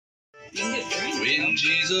When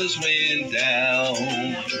Jesus went down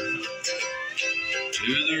to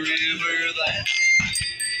the river that...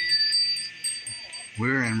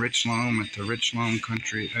 We're in Richloam at the Richloam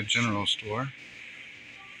Country General Store.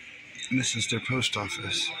 And this is their post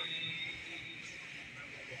office.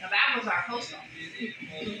 Now that was our post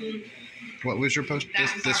office. What was your post?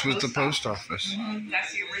 This was the post office.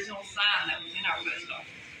 That's the original sign that was in our post office.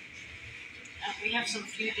 We have some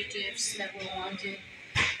fugitives that were wanted.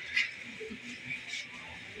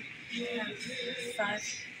 Yeah, 5,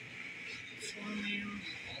 4 male,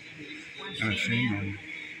 1 female.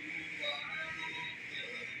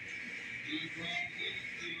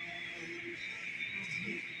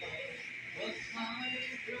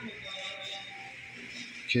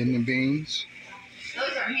 Kidney beans.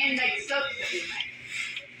 Those are handmade soaps that we make.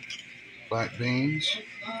 Black beans.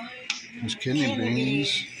 There's kidney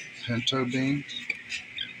beans. Pinto beans.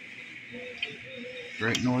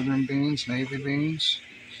 Great Northern beans. Navy beans.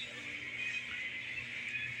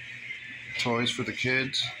 Toys for the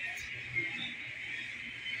kids.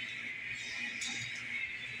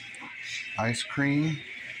 Ice cream.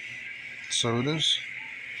 Sodas.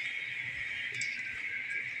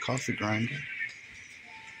 Coffee grinder.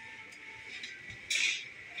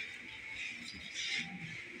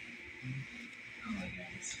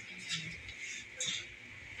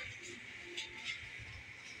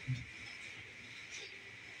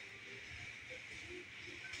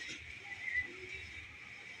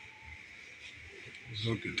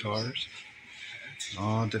 Little guitars,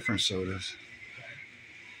 all different sodas.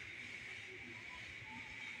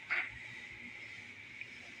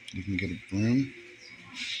 You can get a broom.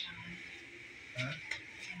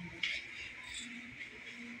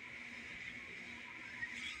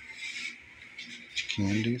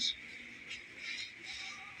 Candies.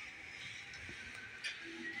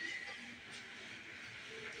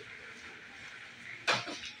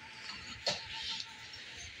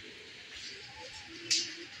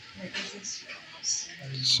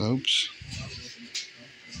 Soaps.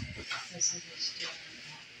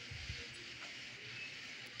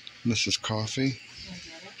 This is coffee.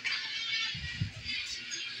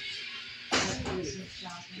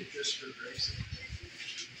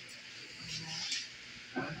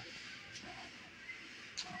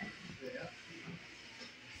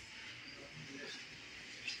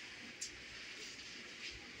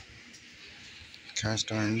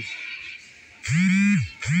 Cast iron.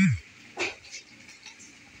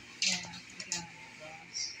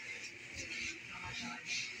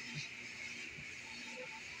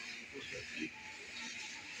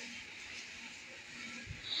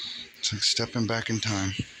 It's like stepping back in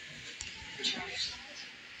time.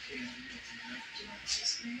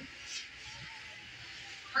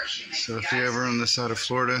 So if you're ever on this side of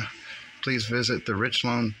Florida, please visit the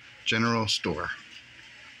Richloam General Store.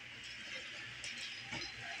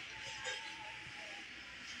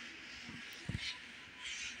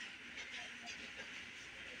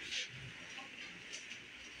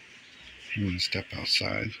 I'm going to step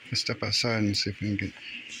outside. Let's step outside and see if we can get...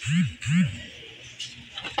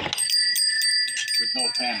 With no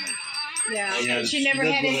family. Yeah, she never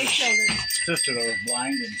had any children. Sister that was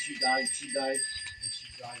blind and she died. And she died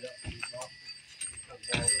up. She lost because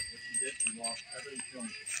of all this. What she did, she lost everything.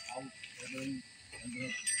 House, everything. Ended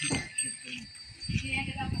up shifting. She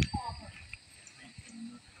ended up a pauper.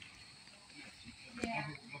 Yeah.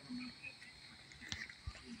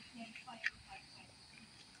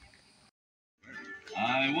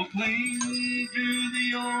 I will cling to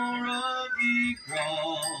the old rugged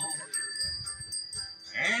cross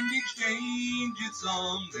and exchange it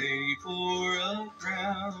someday for a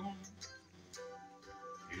crown.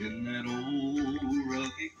 In that old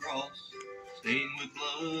rugged cross, stained with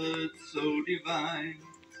blood so divine,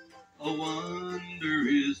 a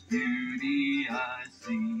wondrous beauty I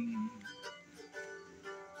see.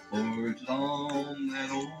 For it's on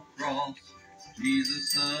that old cross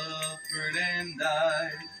Jesus suffered and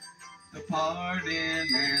died to pardon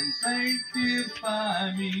and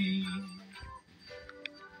sanctify me.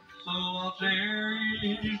 So I'll cherish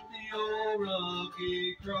the old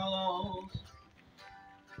rugged cross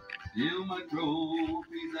till my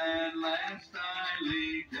trophies at last I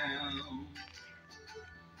lay down.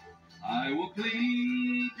 I will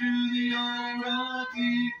cling to the old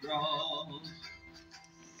rugged cross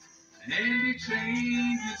and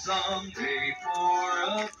exchange it someday for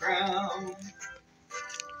a crown.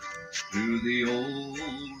 To the old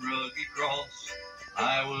rugged cross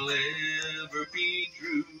I will ever be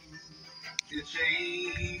true, its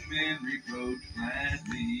shame and reproach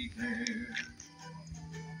gladly bear.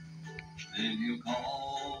 Then he'll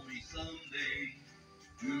call me someday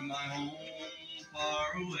to my home far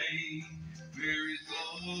away. Mary's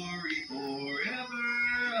glory forever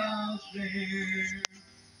I'll share.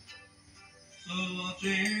 So I'll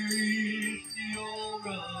cherish the old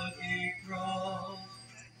rugged cross,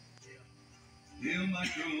 till my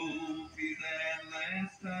trophies at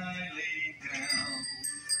last I lay down.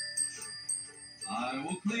 I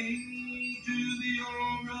will cling to the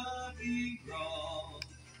old rugged cross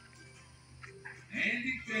and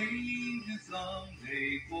exchange it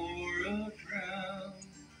someday for a crown.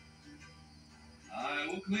 I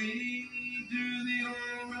will cling to the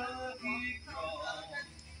old rugged cross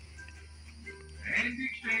and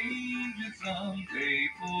exchange it someday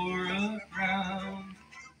for a crown.